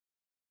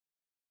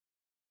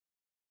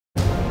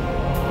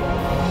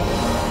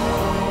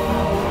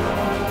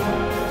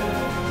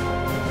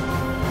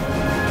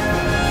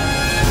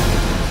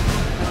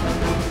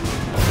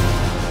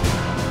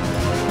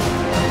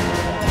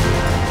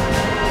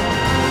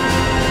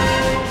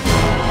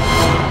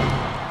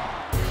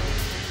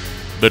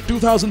The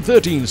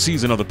 2013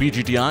 season of the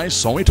PGTI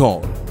saw it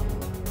all.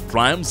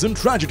 Triumphs and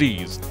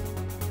tragedies,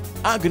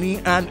 agony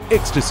and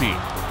ecstasy,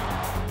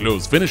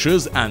 close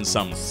finishes and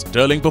some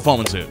sterling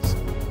performances.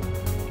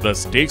 The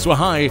stakes were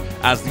high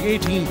as the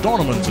 18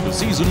 tournaments of the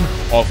season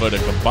offered a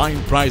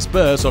combined prize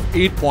purse of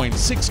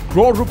 8.6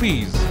 crore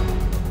rupees.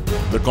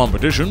 The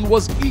competition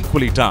was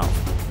equally tough.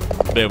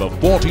 There were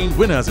 14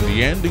 winners in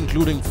the end,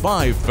 including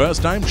 5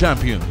 first-time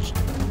champions.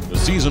 The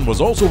season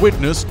was also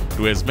witness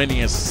to as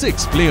many as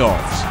 6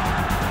 playoffs.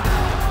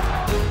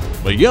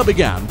 The year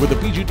began with the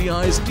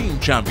PGTI's Team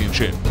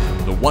Championship,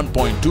 the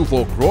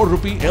 1.24 crore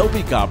rupee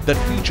LP Cup that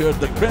featured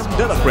the creme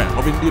de la creme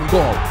of Indian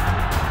golf.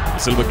 The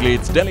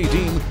Silverclade's Delhi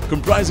team,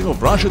 comprising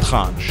of Rashid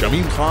Khan,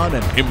 Shamim Khan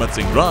and Himmat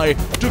Singh Rai,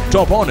 took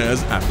top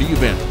honours at the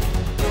event.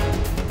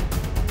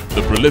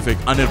 The prolific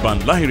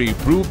Anirban Lahiri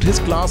proved his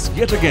class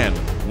yet again,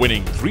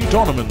 winning 3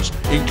 tournaments,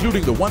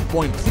 including the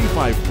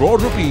 1.35 crore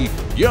rupee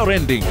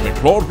year-ending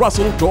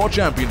McLeod-Russell Tour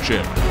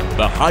Championship,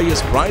 the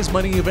highest prize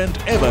money event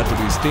ever to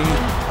be staged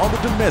on the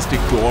domestic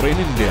tour in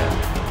India.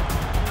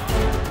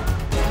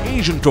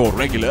 Asian Tour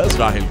regulars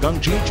Rahil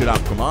Gangji,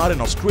 Chirag Kumar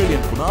and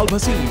Australian Kunal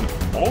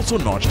Bhasin also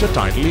notched a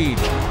title each.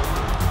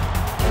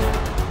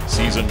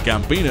 Seasoned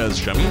campaigners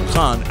Shamim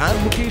Khan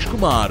and Mukesh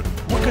Kumar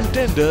were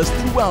contenders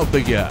throughout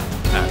the year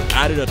and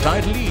added a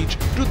title each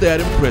to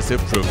their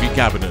impressive trophy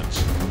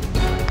cabinets.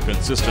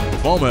 Consistent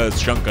performers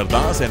Shankar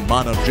Das and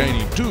Manav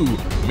Jaini too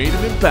made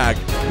an impact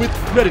with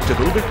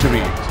creditable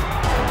victories.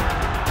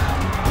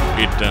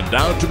 It turned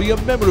out to be a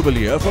memorable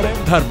year for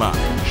M. Dharma,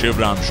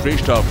 Shivram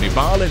Shrestha of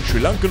Nepal and Sri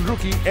Lankan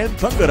rookie N.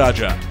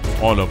 Thangaraja,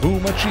 all of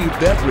whom achieved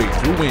their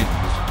breakthrough wins.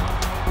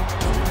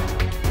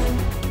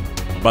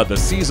 But the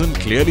season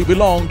clearly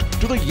belonged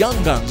to the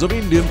young guns of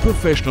Indian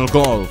professional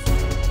golf.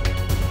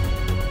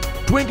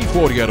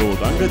 24-year-old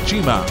Angad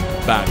Chima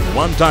bagged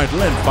 1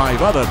 title and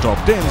 5 other top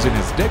 10s in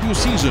his debut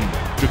season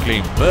to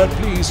claim 3rd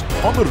place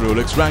on the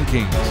Rolex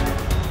rankings.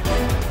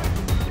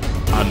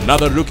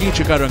 Another rookie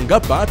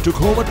Chikarangappa took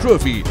home a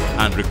trophy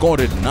and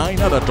recorded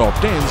 9 other top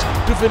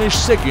 10s to finish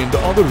 2nd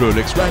on the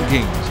Rolex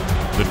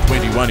rankings. The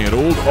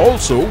 21-year-old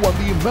also won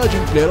the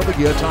Emerging Player of the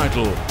Year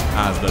title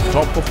as the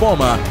top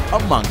performer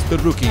amongst the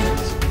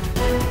rookies.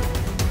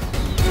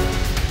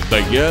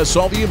 The year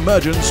saw the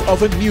emergence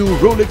of a new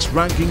Rolex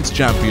Rankings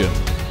champion.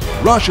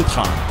 Rashid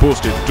Khan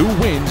posted 2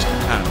 wins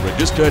and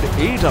registered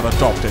 8 other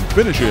top 10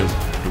 finishes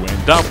to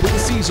end up with the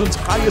season's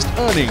highest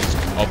earnings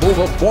of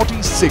over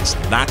 46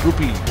 lakh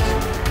rupees.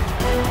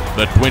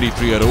 The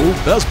 23-year-old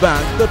thus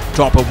bagged the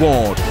top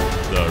award,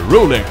 the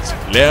Rolex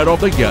Player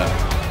of the Year.